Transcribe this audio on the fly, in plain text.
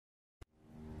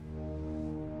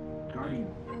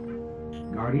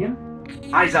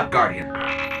Guardian? Eyes up, Guardian.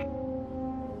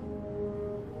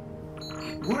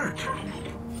 It worked.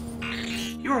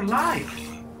 You're alive.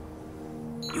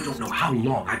 You don't know how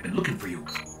long I've been looking for you.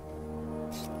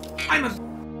 I'm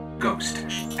a ghost.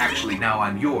 Actually, now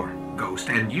I'm your ghost,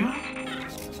 and you?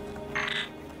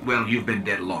 Well, you've been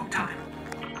dead a long time.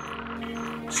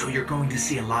 So you're going to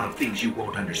see a lot of things you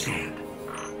won't understand.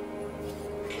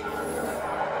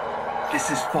 This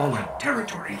is fallen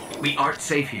territory. We aren't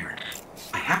safe here.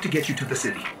 I have to get you to the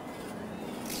city.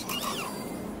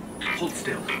 Hold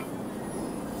still.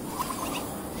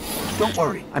 Don't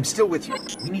worry, I'm still with you.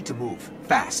 We need to move,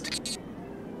 fast.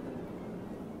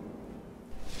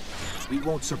 We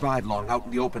won't survive long out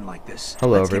in the open like this.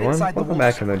 Hello everyone, welcome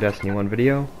back to another Destiny 1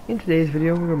 video. In today's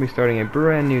video, we're going to be starting a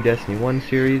brand new Destiny 1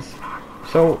 series.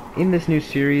 So, in this new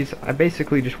series, I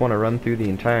basically just want to run through the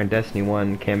entire Destiny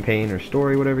 1 campaign or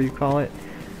story, whatever you call it.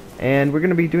 And we're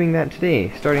going to be doing that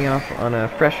today, starting off on a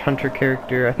fresh hunter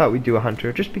character. I thought we'd do a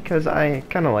hunter just because I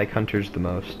kind of like hunters the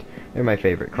most. They're my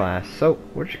favorite class. So,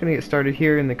 we're just going to get started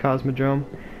here in the Cosmodrome,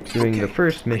 doing the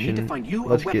first mission.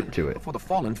 Let's get to it. Before the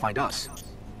Fallen find us.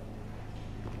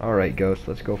 Alright, Ghost,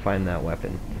 let's go find that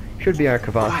weapon. Should be our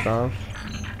Kvastov.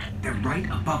 They're right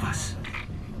above us.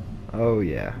 Oh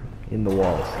yeah, in the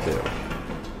walls too.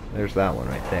 There's that one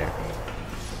right there.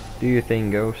 Do your thing,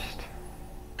 Ghost.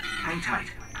 Hang tight.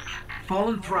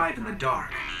 Fallen thrive in the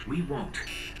dark. We won't.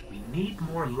 We need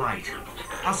more light.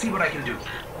 I'll see what I can do.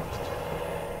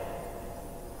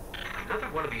 Another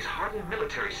one of these hardened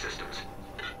military systems.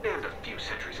 And a few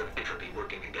centuries of entropy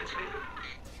working against me.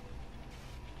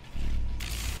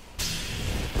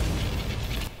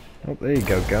 Oh, there you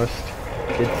go, Ghost.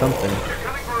 Did something. They're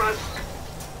coming for us.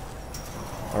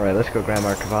 Alright, let's go grab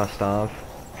our Kvastov.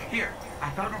 Here,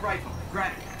 I found a rifle.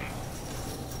 Grab it.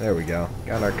 There we go.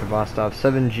 Got our Kvastov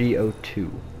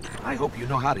 7G02. I hope you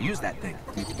know how to use that thing.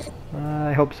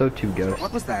 I hope so too, Ghost.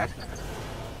 What was that?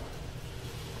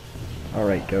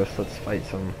 Alright, Ghost, let's fight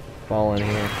some Fallen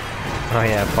here. Oh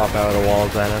yeah, pop out of the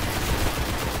walls at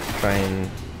us. Try and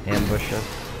ambush us.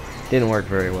 Didn't work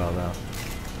very well though.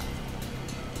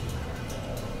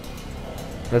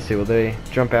 Let's see, will they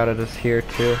jump out at us here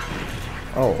too?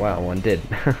 Oh wow, one did.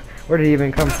 Where did he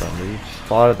even come from? Did he just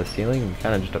fall out of the ceiling? He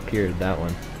kind of just appeared that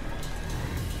one.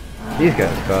 These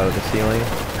guys fell out of the ceiling.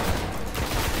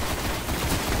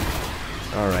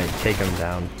 Alright, take him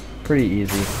down. Pretty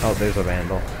easy. Oh, there's a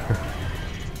vandal.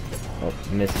 Oh,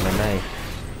 missed my knife.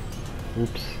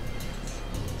 Oops.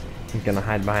 He's gonna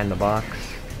hide behind the box.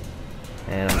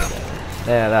 And I'm dead.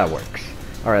 Yeah, that works.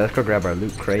 Alright, let's go grab our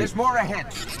loot crate. There's more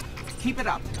ahead. Keep it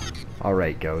up.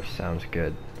 Alright, Ghost, sounds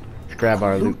good. Let's grab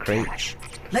our loot crate. Cache.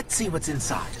 Let's see what's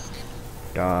inside.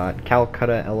 Got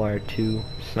Calcutta LR2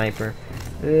 sniper.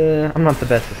 I'm not the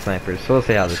best of snipers, so we'll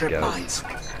see how this goes. Mines.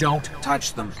 Don't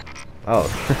touch them. Oh,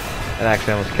 that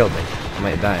actually almost killed me. I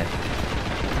might die.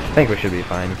 I think we should be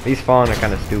fine. These Fallen are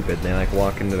kind of stupid. They like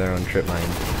walk into their own trip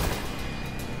mines.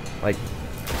 Like,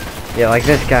 yeah, like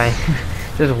this guy.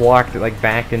 Just walked, like,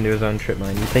 backed into his own trip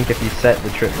mine. You'd think if you set the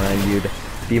trip mine, you'd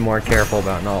be more careful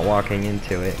about not walking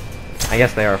into it. I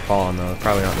guess they are Fallen though,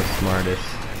 probably not the smartest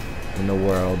in the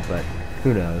world, but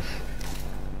who knows.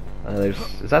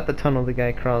 Is that the tunnel the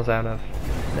guy crawls out of?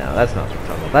 No, that's not the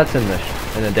tunnel. That's in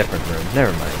a different room.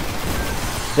 Never mind.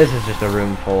 This is just a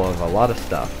room full of a lot of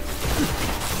stuff.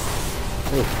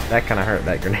 Ooh, that kind of hurt,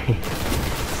 that grenade.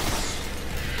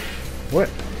 What?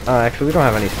 Actually, we don't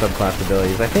have any subclass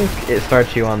abilities. I think it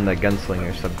starts you on the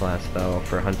Gunslinger subclass though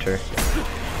for Hunter.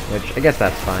 Which, I guess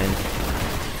that's fine.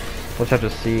 We'll just have to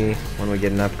see when we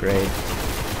get an upgrade.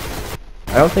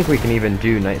 I don't think we can even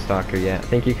do Night Stalker yet. I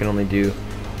think you can only do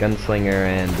Gunslinger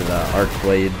and the Arc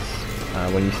Blades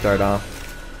when you start off.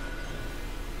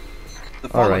 The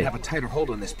Fallen have a tighter hold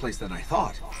on this place than I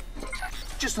thought.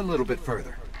 Just a little bit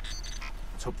further.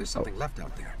 Let's hope there's something left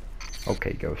out there.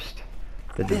 Okay, Ghost.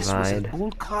 The This was Divide. an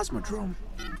old Cosmodrome.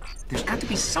 There's got to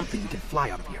be something you can fly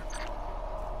out of here.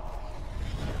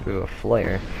 Ooh, a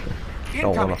flare.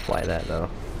 Don't want to fly that though.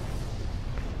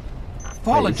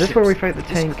 Fallen Wait, is this where we fight the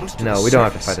tank? No, we don't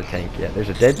have to fight a tank yet. There's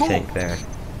a dead tank there.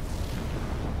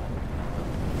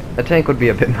 A tank would be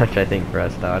a bit much, I think, for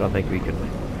us though. I don't think we could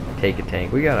take a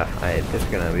tank. We gotta hide. There's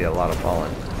gonna be a lot of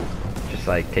Fallen. Just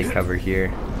like take cover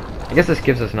here. I guess this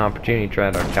gives us an opportunity to try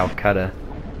out our Calcutta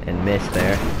and miss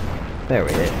there. There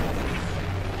we hit.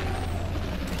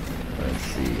 Let's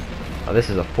see. Oh, this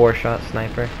is a 4-shot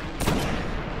sniper.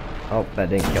 Oh, that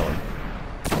didn't kill him.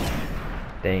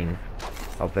 Dang.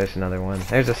 Oh, there's another one.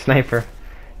 There's a sniper.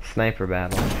 Sniper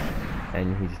battle.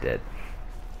 And he's dead.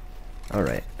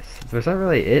 Alright. Was that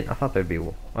really it? I thought there'd be...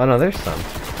 Oh no, there's some.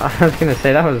 I was gonna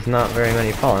say, that was not very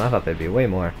many fallen. I thought there'd be way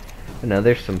more. But no,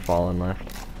 there's some fallen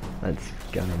left. Let's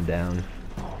gun them down.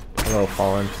 Hello,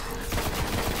 fallen.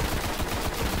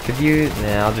 Could you...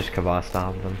 Nah, I'll just Kavast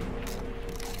off them.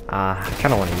 I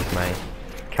kinda wanna use my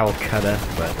Calcutta,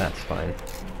 but that's fine.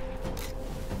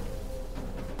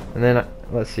 And then,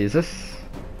 let's see, is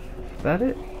that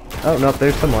it? Oh, no,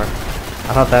 there's some more.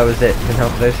 I thought that was it. No,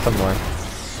 there's some more.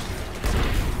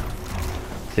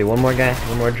 See, one more guy,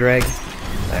 one more drag.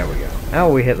 There we go.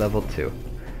 Oh, we hit level 2.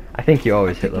 I think you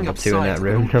always hit level 2 in that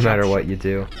room, no matter what you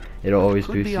do. It'll always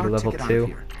boost you to level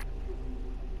 2.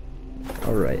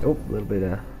 Alright, oh, a little bit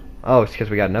of... Oh, it's because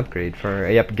we got an upgrade for,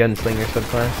 yep, Gunslinger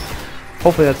subclass.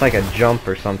 Hopefully that's like a jump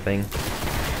or something.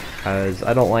 Because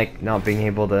I don't like not being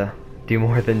able to do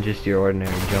more than just your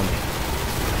ordinary jump.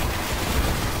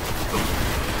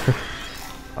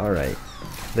 Alright.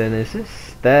 Then is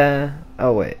this the...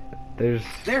 Oh wait. There's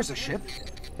a ship.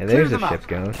 Yeah, there's a ship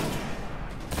ghost.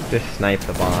 Just snipe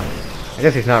the boss. I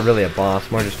guess he's not really a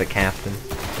boss, more just a captain.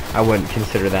 I wouldn't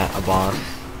consider that a boss.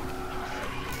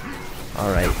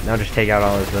 Alright, now just take out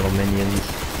all his little minions.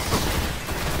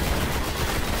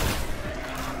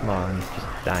 Come on,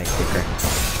 just die quicker.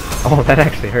 Oh, that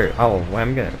actually hurt. Oh, I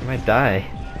might die.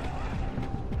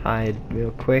 Hide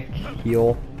real quick.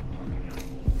 Heal.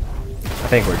 I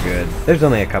think we're good. There's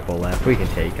only a couple left. We can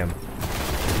take them.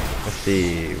 Let's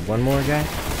see. One more guy?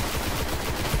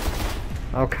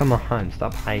 Oh, come on.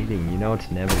 Stop hiding. You know it's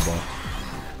inevitable.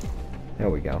 There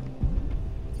we go.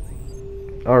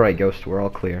 Alright, Ghost. We're all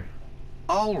clear.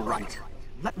 Alright.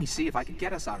 Let me see if I can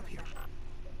get us out of here.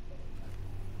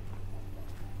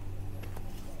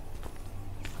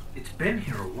 It's been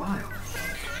here a while.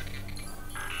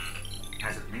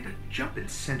 Hasn't made a jump in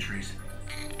centuries.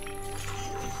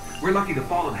 We're lucky the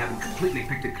Fallen haven't completely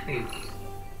picked it clean.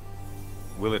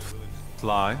 Will it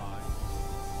fly?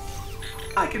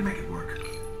 I can make it work.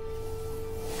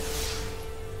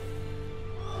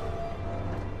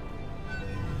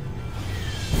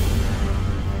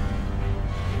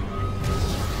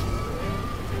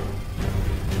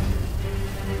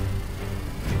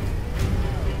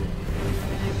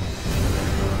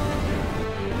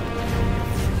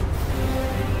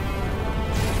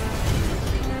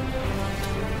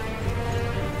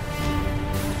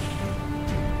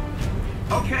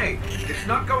 Okay, it's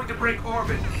not going to break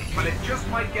orbit, but it just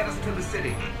might get us to the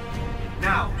city.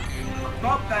 Now,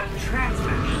 above that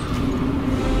transmitter.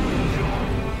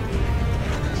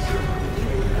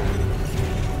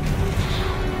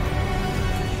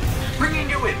 Bringing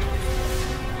you in.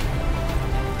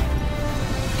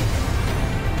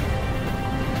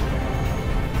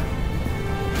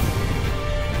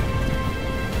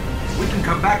 We can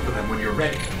come back for them when you're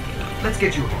ready. Let's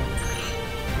get you home.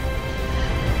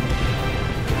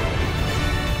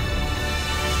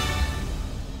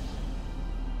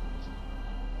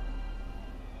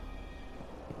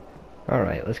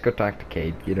 Alright, let's go talk to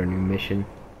Cade, get our new mission.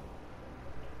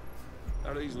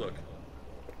 How do these look?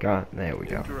 There we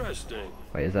go. Interesting.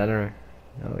 Wait, is that our...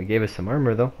 Oh, he gave us some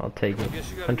armor though, I'll take it.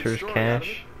 Hunter's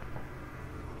Cache.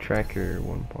 Tracker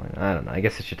 1 point... I don't know, I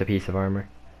guess it's just a piece of armor.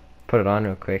 Put it on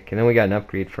real quick, and then we got an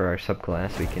upgrade for our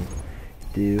subclass we can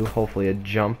do. Hopefully a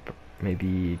jump,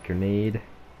 maybe grenade.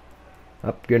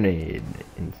 Up grenade.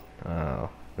 Oh,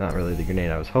 not really the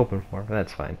grenade I was hoping for, but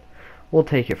that's fine. We'll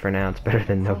take it for now, it's better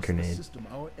than no grenade.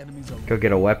 Go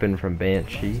get a weapon from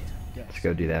Banshee. Let's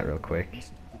go do that real quick.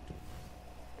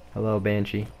 Hello,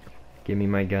 Banshee. Give me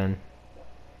my gun.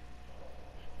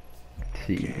 Let's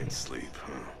see. Can't sleep,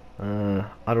 huh?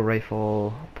 Auto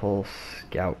rifle, pulse,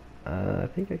 scout. I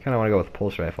think I kind of want to go with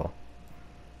pulse rifle.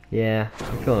 Yeah,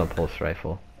 I'm feeling a pulse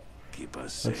rifle. Keep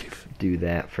us Let's safe. do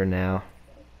that for now.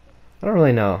 I don't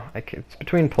really know. It's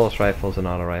between pulse rifles and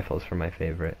auto rifles for my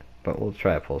favorite. But we'll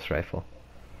try a pulse rifle.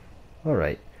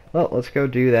 Alright. Well, let's go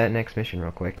do that next mission real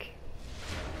quick.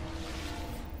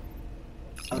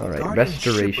 Alright,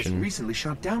 restoration. Ship was recently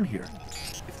shot down here.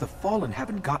 If the Fallen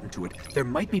haven't gotten to it, there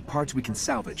might be parts we can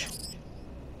salvage.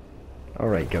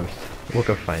 Alright, Ghost. We'll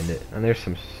go find it. And there's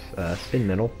some spin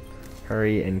metal.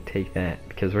 Hurry and take that,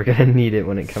 because we're gonna need it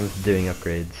when it comes to doing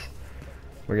upgrades.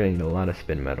 We're gonna need a lot of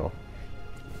spin metal.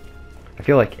 I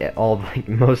feel like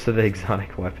most of the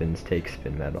exotic weapons take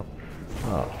spin metal.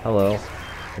 Oh, hello.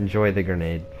 Enjoy the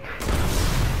grenade.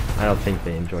 I don't think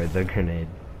they enjoyed the grenade.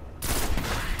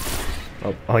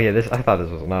 Oh yeah, I thought this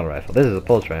was an auto rifle. This is a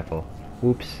pulse rifle.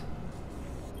 Whoops.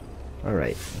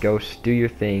 Alright, Ghost, do your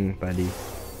thing, buddy.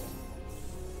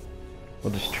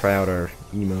 We'll just try out our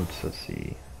emotes, let's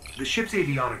see. The ship's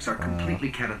avionics are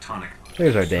completely catatonic.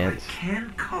 There's our So dance. I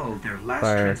can call their last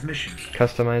Fire. transmission.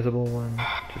 Customizable one.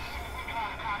 Just,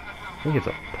 I think it's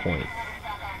a point.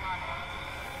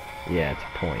 Yeah, it's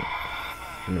a point.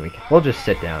 And we'll just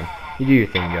sit down. You do your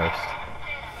thing, Ghost.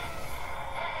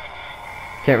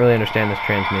 Can't really understand this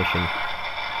transmission.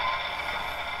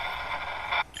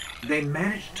 They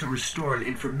managed to restore an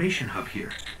information hub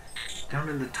here, down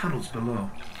in the tunnels below.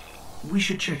 We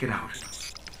should check it out.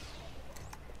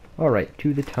 Alright,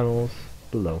 to the tunnels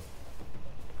below.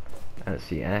 Let's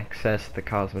see, access the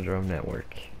Cosmodrome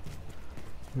network.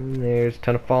 And there's a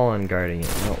ton of Fallen guarding it.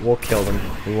 No, we'll kill them.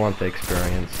 We want the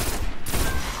experience.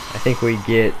 I think we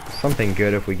get something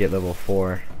good if we get level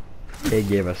 4. They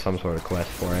gave us some sort of quest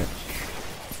for it.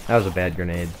 That was a bad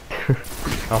grenade.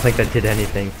 I don't think that did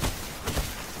anything.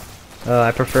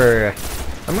 I prefer...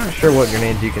 I'm not sure what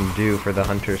grenades you can do for the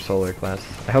Hunter Solar class.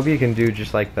 I hope you can do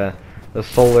just like the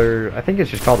solar... I think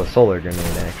it's just called a solar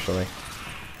grenade, actually.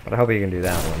 But I hope you can do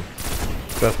that one.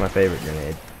 So that's my favorite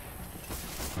grenade.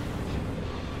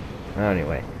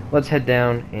 Anyway, let's head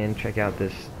down and check out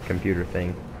this computer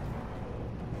thing.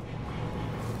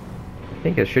 I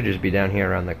think it should just be down here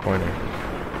around the corner.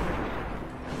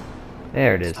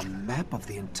 There it is. A map of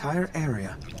the entire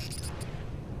area.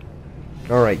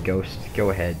 Alright, Ghost, go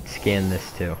ahead. Scan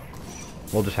this too.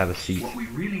 We'll just have a seat. What we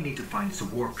really need to find is a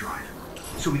warp drive,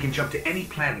 so we can jump to any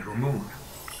planet or moon.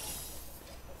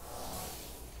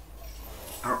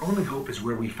 Our only hope is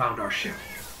where we found our ship.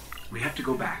 We have to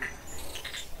go back.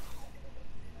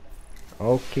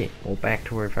 Okay, well, back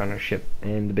to where we found our ship.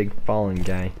 And the big fallen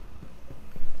guy.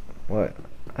 What?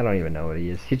 I don't even know what he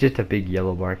is. He's just a big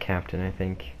yellow bar captain, I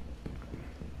think.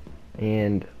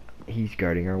 And he's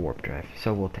guarding our warp drive,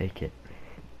 so we'll take it.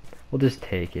 We'll just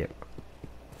take it.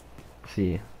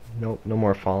 See, nope, no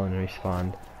more fallen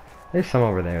respawned. There's some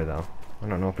over there, though. I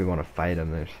don't know if we want to fight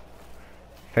them. There's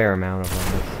a fair amount of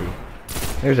them. Let's see.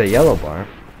 There's a yellow bar.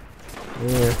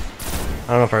 Yeah. I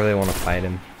don't know if I really want to fight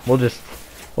him.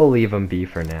 We'll leave them be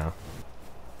for now.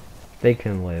 They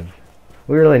can live.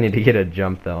 We really need to get a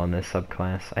jump, though, on this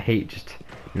subclass. I hate just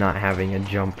not having a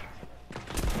jump.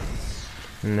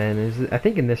 And then I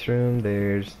think in this room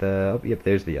there's the... Oh, yep,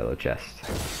 there's the yellow chest.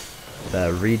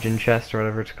 The region chest or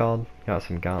whatever it's called. Got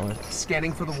some gauntlets.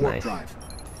 Scanning for the It's warp nice. drive.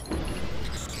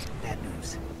 Bad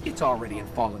news. It's already in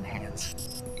fallen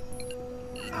hands.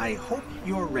 I hope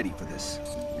you're ready for this.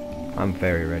 I'm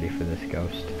very ready for this,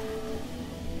 Ghost.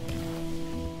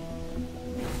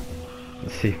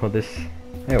 Let's see, well this...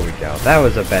 There we go. That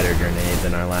was a better grenade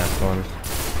than our last one.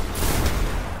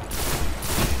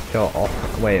 Kill all...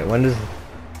 Wait, when does...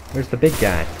 Where's the big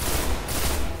guy?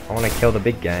 I want to kill the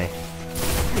big guy.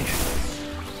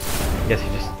 I guess he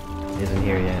just isn't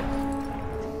here yet.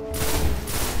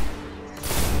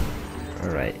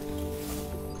 Alright.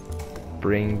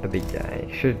 Bring the big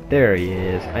guy. There he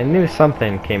is. I knew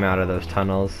something came out of those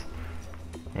tunnels.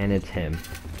 And it's him.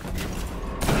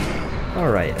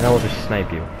 Alright, and I will just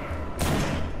snipe you.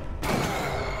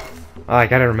 Oh, I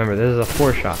gotta remember, this is a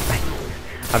 4-shot.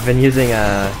 I've been using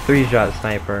a 3-shot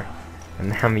sniper,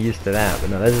 and I'm used to that, but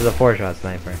no, this is a 4-shot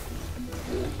sniper.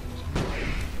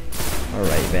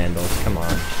 Alright, Vandals, come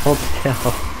on. Hold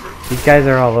still. These guys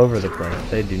are all over the place.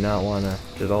 They do not want to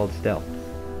just hold still.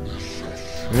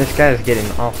 And this guy is getting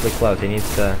awfully close. He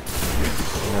needs to,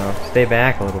 you know, stay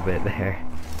back a little bit there.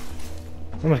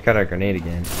 Almost got our grenade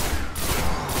again.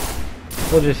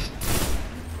 We'll just...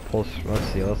 Let's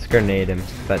see, let's grenade him.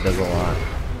 That does a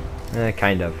lot.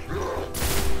 Kind of.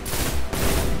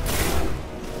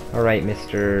 Alright,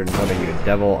 Mr. What are you,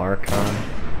 Devil Archon?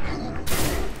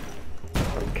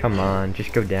 Come on,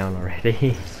 just go down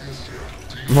already.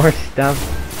 More stuff.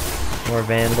 More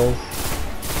Vandals.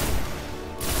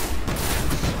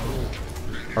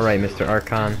 Alright, Mr.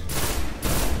 Archon.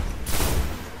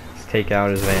 Let's take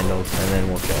out his Vandals and then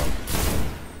we'll kill him.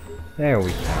 There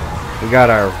we go. We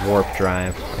got our warp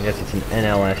drive. I guess it's an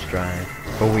NLS drive,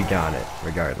 but we got it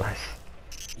regardless.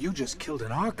 You just killed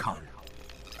an Archon.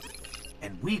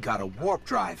 And we got a warp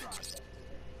drive.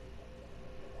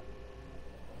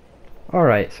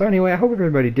 Alright, so anyway, I hope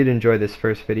everybody did enjoy this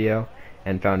first video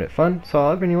and found it fun. So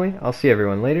anyway, I'll see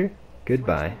everyone later.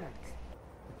 Goodbye.